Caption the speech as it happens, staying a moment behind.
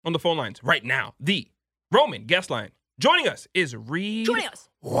on the phone lines right now. The Roman guest line. Joining us is Reed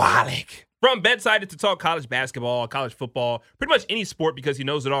Wallach. From bedside to talk college basketball, college football, pretty much any sport because he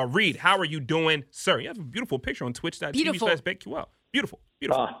knows it all. Reed, how are you doing, sir? You have a beautiful picture on twitch.tv/BetQL. Beautiful.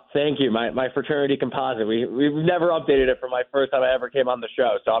 Thank you. My fraternity composite. We've never updated it from my first time I ever came on the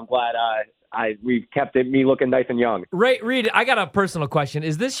show, so I'm glad we kept me looking nice and young. Reed, I got a personal question.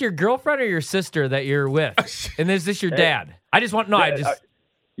 Is this your girlfriend or your sister that you're with? And is this your dad?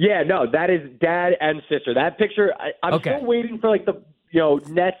 Yeah, no, that is dad and sister. That picture, I'm still waiting for like the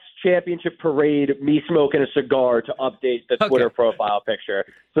Nets championship parade, me smoking a cigar to update the Twitter profile picture.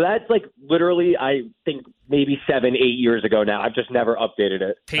 So that's like literally, I think maybe 7-8 years ago now. I've just never updated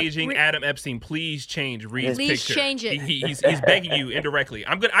it. Paging Adam Epstein, please change Reed's picture. Please change it. He's begging you indirectly.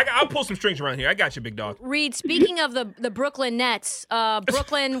 I'll pull some strings around here. I got you, big dog. Reed, speaking of the Brooklyn Nets,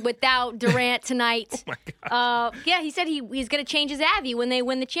 Brooklyn without Durant tonight. Oh my God. He said he's going to change his Avy when they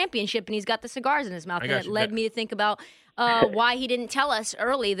win the championship, and he's got the cigars in his mouth. And it led me to think about why he didn't tell us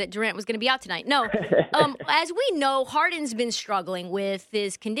early that Durant was going to be out tonight. No, as we know, Harden's been struggling with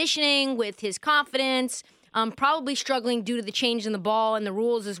his conditioning, with his confidence, probably struggling due to the change in the ball and the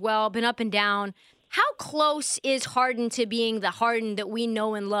rules as well, been up and down. How close is Harden to being the Harden that we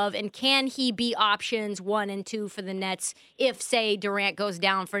know and love, and can he be options 1 and 2 for the Nets if, say, Durant goes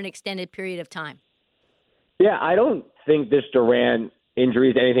down for an extended period of time? Yeah, I don't think this Durant injury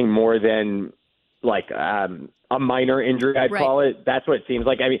is anything more than like a minor injury, I'd call it. That's what it seems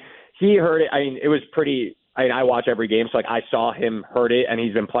like. I mean, he hurt it. I mean, it was pretty – I watch every game, so like I saw him hurt it, and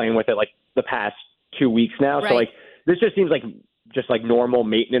he's been playing with it like the past 2 weeks now. Right. So like this just seems like just like normal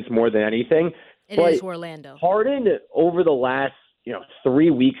maintenance more than anything. It is Orlando. Harden, over the last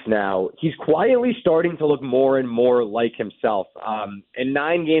 3 weeks now, he's quietly starting to look more and more like himself. In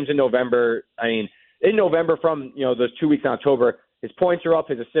 9 games in November, from those 2 weeks in October, his points are up,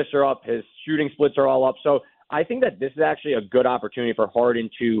 his assists are up, his shooting splits are all up. So I think that this is actually a good opportunity for Harden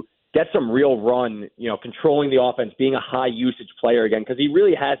to get some real run, controlling the offense, being a high usage player again, because he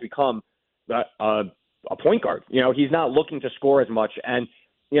really has become a point guard. He's not looking to score as much. And,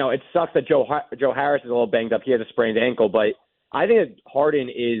 it sucks that Joe Harris is a little banged up. He has a sprained ankle, but I think that Harden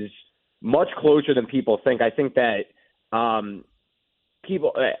is much closer than people think. I think that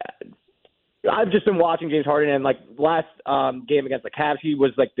I've just been watching James Harden, and like last game against the Cavs, he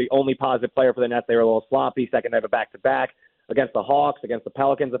was like the only positive player for the Nets. They were a little sloppy. Second night of a back-to-back against the Hawks, against the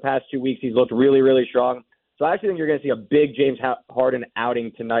Pelicans the past 2 weeks. He's looked really, really strong. So I actually think you're going to see a big James Harden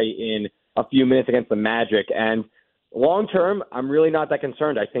outing tonight in a few minutes against the Magic. And long term, I'm really not that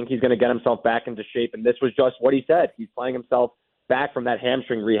concerned. I think he's going to get himself back into shape, and this was just what he said. He's playing himself back from that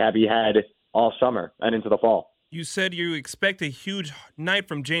hamstring rehab he had all summer and into the fall. You said you expect a huge night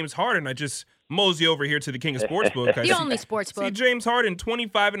from James Harden. I just mosey over here to the King of Sportsbook. The only sportsbook. See James Harden,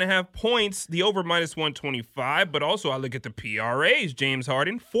 25.5 points, the over -125, but also I look at the PRAs. James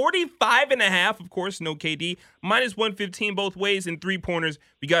Harden, 45.5, of course, no KD, -115 both ways in three-pointers.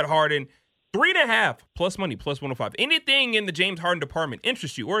 We got Harden, 3.5 plus money, +105. Anything in the James Harden department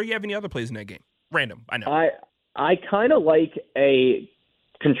interests you, or you have any other plays in that game? Random, I know. I kind of like a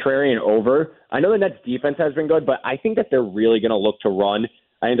contrarian over. I know the Nets defense has been good, but I think that they're really going to look to run.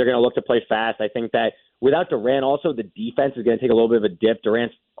 I think they're going to look to play fast. I think that without Durant, also the defense is going to take a little bit of a dip.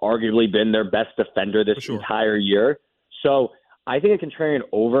 Durant's arguably been their best defender this entire year. So I think a contrarian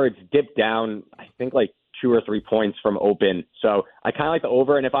over, it's dipped down, I think like 2 or 3 points from open. So I kind of like the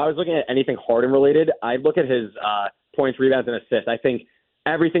over. And if I was looking at anything Harden related, I'd look at his points, rebounds, and assists. I think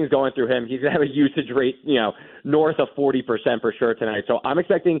everything's going through him. He's going to have a usage rate, north of 40% for sure tonight. So I'm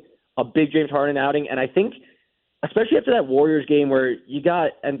expecting a big James Harden outing. And I think, especially after that Warriors game where you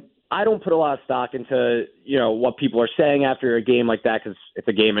got, and I don't put a lot of stock into, what people are saying after a game like that because it's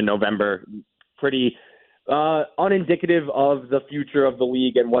a game in November, pretty unindicative of the future of the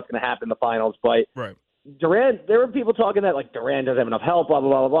league and what's going to happen in the finals. But Durant, there were people talking that like Durant doesn't have enough help, blah,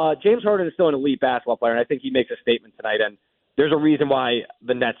 blah, blah, blah. James Harden is still an elite basketball player, and I think he makes a statement tonight. And there's a reason why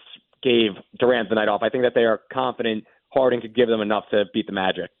the Nets gave Durant the night off. I think that they are confident Harden could give them enough to beat the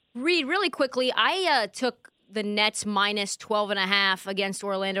Magic. Reed, really quickly, I took the Nets -12.5 against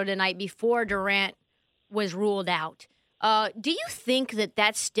Orlando tonight before Durant was ruled out. Do you think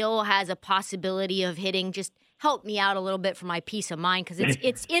that still has a possibility of hitting? Just help me out a little bit for my peace of mind, because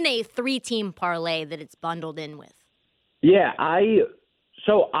it's in a 3-team parlay that it's bundled in with. Yeah, I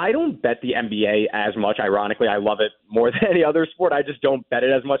don't bet the NBA as much. Ironically, I love it more than any other sport. I just don't bet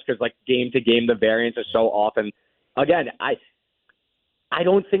it as much because, like, game to game, the variance is so often. Again, I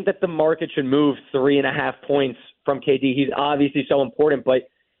don't think that the market should move 3.5 points from KD. He's obviously so important, but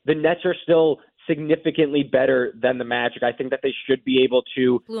the Nets are still significantly better than the Magic. I think that they should be able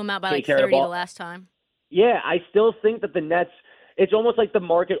to blew them out by take like care of 30 the all. last time. Yeah, I still think that the Nets, it's almost like the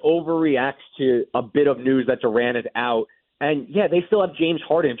market overreacts to a bit of news that Durant is out. And, yeah, they still have James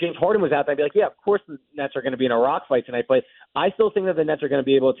Harden. If James Harden was out, I'd be like, yeah, of course the Nets are going to be in a rock fight tonight. But I still think that the Nets are going to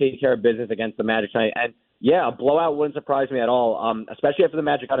be able to take care of business against the Magic tonight. And, yeah, a blowout wouldn't surprise me at all, especially after the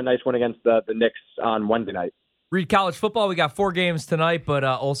Magic got a nice win against the Knicks on Wednesday night. Reed, college football, we got 4 games tonight, but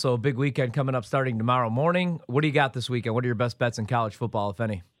also a big weekend coming up starting tomorrow morning. What do you got this weekend? What are your best bets in college football, if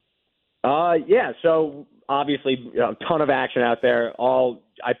any? Yeah, so obviously a ton of action out there.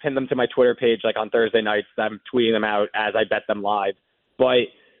 I pinned them to my Twitter page like on Thursday nights. I'm tweeting them out as I bet them live. But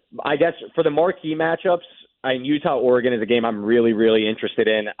I guess for the marquee matchups, Utah-Oregon is a game I'm really, really interested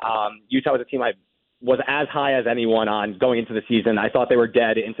in. Utah was a team I was as high as anyone on going into the season. I thought they were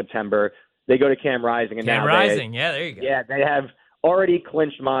dead in September. They go to Cam Rising. And Cam Rising, yeah, there you go. Yeah, they have already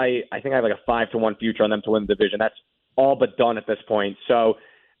clinched I think I have like a 5-1 future on them to win the division. That's all but done at this point. So,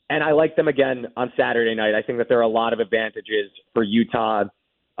 and I like them again on Saturday night. I think that there are a lot of advantages for Utah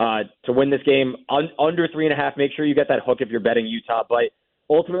to win this game. Under 3.5, make sure you get that hook if you're betting Utah. But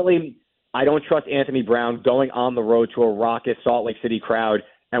ultimately, I don't trust Anthony Brown going on the road to a raucous Salt Lake City crowd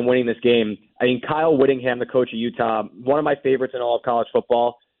and winning this game. I mean, Kyle Whittingham, the coach of Utah, one of my favorites in all of college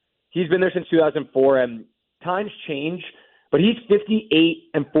football. He's been there since 2004, and times change, but he's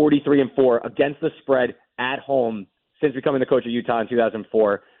 58-43-4 against the spread at home since becoming the coach of Utah in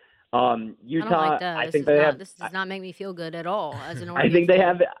 2004. Utah, I don't like that. I think they have. This does not make me feel good at all as an Oregon I think they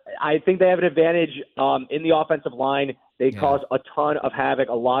fan. have. I think they have an advantage in the offensive line. They cause a ton of havoc,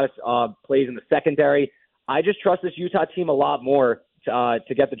 a lot of plays in the secondary. I just trust this Utah team a lot more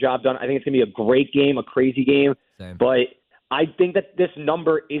to get the job done. I think it's going to be a great game, a crazy game. Same. But I think that this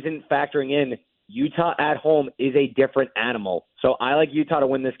number isn't factoring in. Utah at home is a different animal. So I like Utah to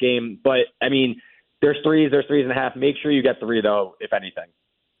win this game. But, I mean, there's 3.5. Make sure you get 3, though, if anything.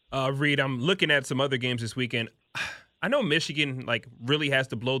 Reed, I'm looking at some other games this weekend. I know Michigan really has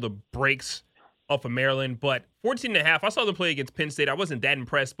to blow the brakes off of Maryland, but 14.5, I saw them play against Penn State. I wasn't that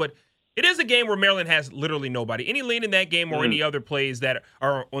impressed, but it is a game where Maryland has literally nobody. Any lean in that game or any other plays that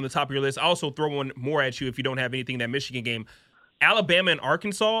are on the top of your list, I'll also throw one more at you if you don't have anything in that Michigan game. Alabama and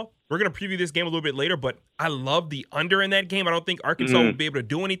Arkansas, we're going to preview this game a little bit later, but I love the under in that game. I don't think Arkansas will be able to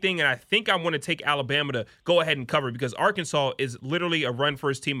do anything, and I think I want to take Alabama to go ahead and cover because Arkansas is literally a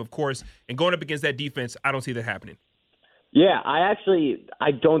run-first team, of course, and going up against that defense, I don't see that happening. Yeah, I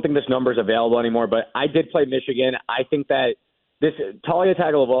don't think this number is available anymore, but I did play Michigan. I think that this Talia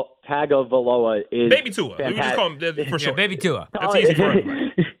Tagovailoa is Baby Tua. fantastic. We just call him for sure. Baby Tua. That's easy for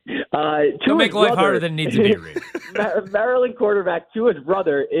everybody. Don't make life harder than it needs to be, Reed. Maryland quarterback Tua's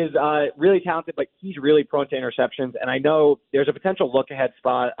brother is really talented, but he's really prone to interceptions. And I know there's a potential look-ahead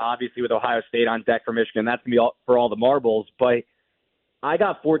spot, obviously, with Ohio State on deck for Michigan. That's going to be for all the marbles. But I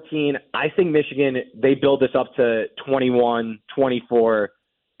got 14. I think Michigan, they build this up to 21, 24.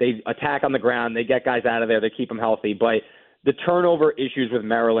 They attack on the ground. They get guys out of there. They keep them healthy. But the turnover issues with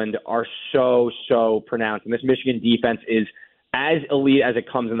Maryland are so pronounced. And this Michigan defense is as elite as it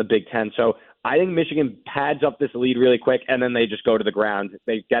comes in the Big Ten. So I think Michigan pads up this lead really quick, and then they just go to the ground.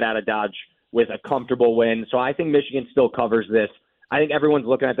 They get out of Dodge with a comfortable win. So I think Michigan still covers this. I think everyone's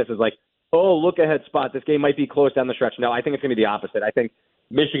looking at this as like, oh, look ahead spot. This game might be close down the stretch. No, I think it's going to be the opposite. I think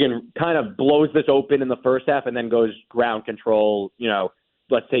Michigan kind of blows this open in the first half and then goes ground control.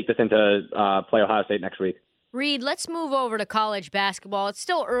 Let's take this into play Ohio State next week. Reed, let's move over to college basketball. It's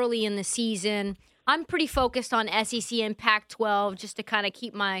still early in the season. I'm pretty focused on SEC and Pac-12 just to kind of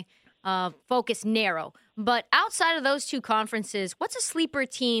keep my focus narrow. But outside of those two conferences, what's a sleeper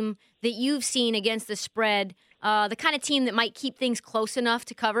team that you've seen against the spread, the kind of team that might keep things close enough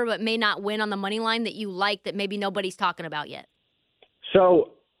to cover but may not win on the money line that you like that maybe nobody's talking about yet?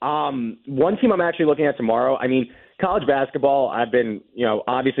 So one team I'm actually looking at tomorrow, college basketball, I've been,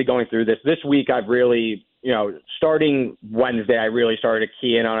 obviously going through this. This week I've really, starting Wednesday, I really started to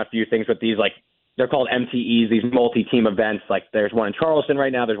key in on a few things with these, they're called MTEs, these multi-team events. There's one in Charleston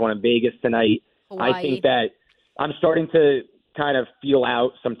right now. There's one in Vegas tonight. Hawaii. I think that I'm starting to kind of feel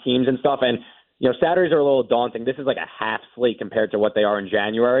out some teams and stuff. And, Saturdays are a little daunting. This is like a half slate compared to what they are in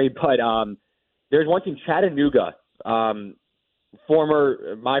January. But there's one team, Chattanooga. My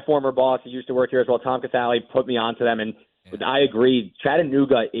former boss who used to work here as well, Tom Casale, put me onto them. And I agree.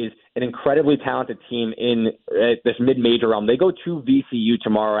 Chattanooga is an incredibly talented team in this mid-major realm. They go to VCU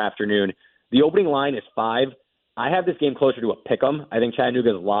tomorrow afternoon. The opening line is 5. I have this game closer to a pick'em. I think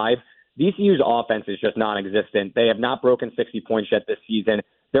Chattanooga is live. VCU's offense is just non-existent. They have not broken 60 points yet this season.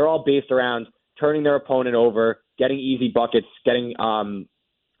 They're all based around turning their opponent over, getting easy buckets, getting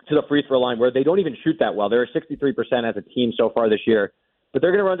to the free throw line where they don't even shoot that well. They're 63% as a team so far this year. But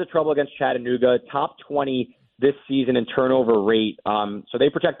they're going to run into trouble against Chattanooga, top 20 this season in turnover rate. So they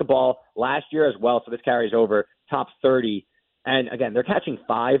protect the ball last year as well, so this carries over, top 30. And, again, they're catching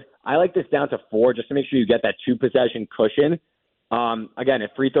 5. I like this down to 4 just to make sure you get that 2-possession cushion. Again,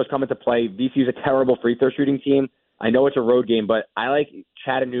 if free throws come into play, VCU is a terrible free throw shooting team. I know it's a road game, but I like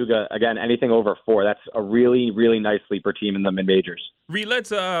Chattanooga, again, anything over 4. That's a really, really nice sleeper team in the mid-majors. Reed, let's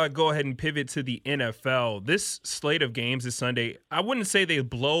go ahead and pivot to the NFL. This slate of games this Sunday, I wouldn't say they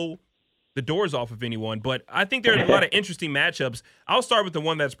blow the doors off of anyone, but I think there are a lot of interesting matchups. I'll start with the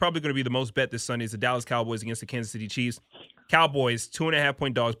one that's probably going to be the most bet this Sunday is the Dallas Cowboys against the Kansas City Chiefs. Cowboys,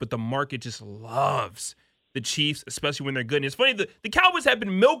 2.5-point dogs, but the market just loves the Chiefs, especially when they're good. And it's funny, the Cowboys have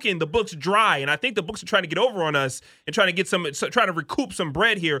been milking the books dry, and I think the books are trying to get over on us and trying to recoup some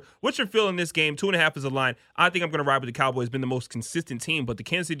bread here. What's your feel in this game? 2.5 is the line. I think I'm going to ride with the Cowboys. Been the most consistent team, but the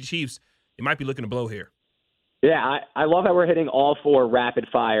Kansas City Chiefs, they might be looking to blow here. Yeah, I love how we're hitting all 4 rapid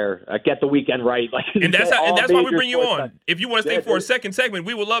fire. Get the weekend right. And that's why we bring you on. If you want to stay for a second segment,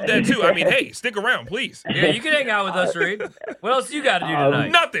 we would love that too. I mean, hey, stick around, please. Yeah, you can hang out with us, Reed. What else you got to do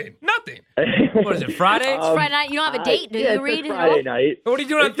tonight? Nothing. What is it, Friday? It's Friday night. You don't have a date, do you, Reed? Friday night. What are you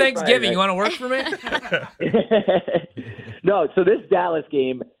doing on Thanksgiving? You want to work for me? No, so this Dallas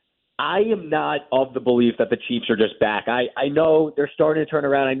game, I am not of the belief that the Chiefs are just back. I know they're starting to turn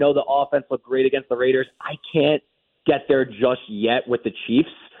around. I know the offense looked great against the Raiders. I can't get there just yet with the Chiefs.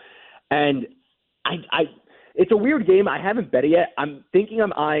 And it's a weird game. I haven't bet it yet. I'm thinking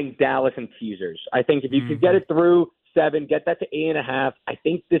I'm eyeing Dallas and teasers. I think if you could get it through 7, get that to 8.5, I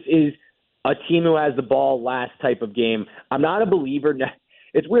think this is a team who has the ball last type of game. I'm not a believer.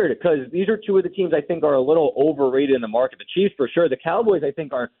 It's weird because these are 2 of the teams I think are a little overrated in the market. The Chiefs for sure. The Cowboys I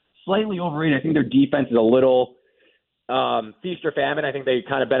think are slightly overrated. I think their defense is a little feast or famine. I think they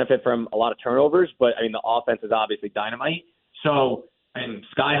kind of benefit from a lot of turnovers, but I mean the offense is obviously dynamite. So, and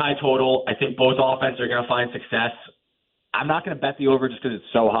sky high total. I think both offenses are going to find success. I'm not going to bet the over just because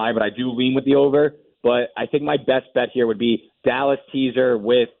it's so high, but I do lean with the over. But I think my best bet here would be Dallas teaser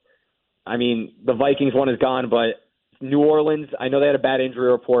with, I mean, the Vikings one is gone, but New Orleans, I know they had a bad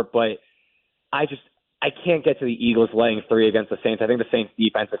injury report, but I can't get to the Eagles laying 3 against the Saints. I think the Saints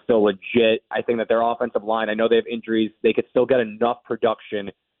defense is still legit. I think that their offensive line, I know they have injuries. They could still get enough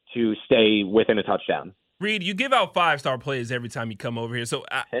production to stay within a touchdown. Reed, you give out 5-star plays every time you come over here, so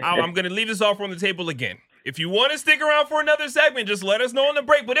I'm going to leave this offer on the table again. If you want to stick around for another segment, just let us know on the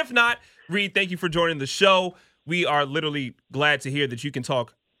break. But if not, Reed, thank you for joining the show. We are literally glad to hear that you can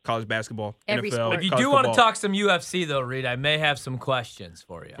talk college basketball, Every NFL. sport. If you do want to talk some UFC, though, Reed, I may have some questions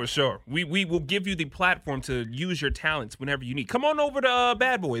for you. For sure. We will give you the platform to use your talents whenever you need. Come on over to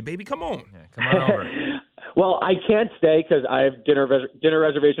Bad Boy, baby. Come on. Yeah, come on over. Well, I can't stay because I have dinner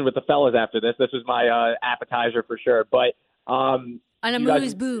reservation with the fellas after this. This is my appetizer for sure. But an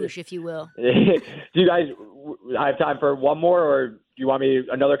amuse-bouche, if you will. Do you guys I have time for one more, or do you want me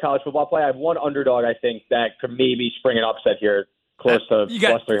another college football play? I have one underdog I think that could maybe spring an upset here. Close to you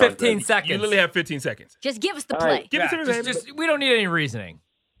got plus 15 seconds. You literally have 15 seconds. Just give us the All play. right. Give it to me, just we don't need any reasoning.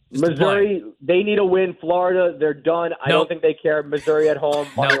 Just Missouri, they need a win. Florida, they're done. I don't think they care. Missouri at home,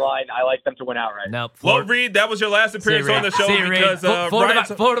 money line. I like them to win outright. Nope. Well, Reed, that was your last appearance on the show because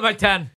Florida by 10.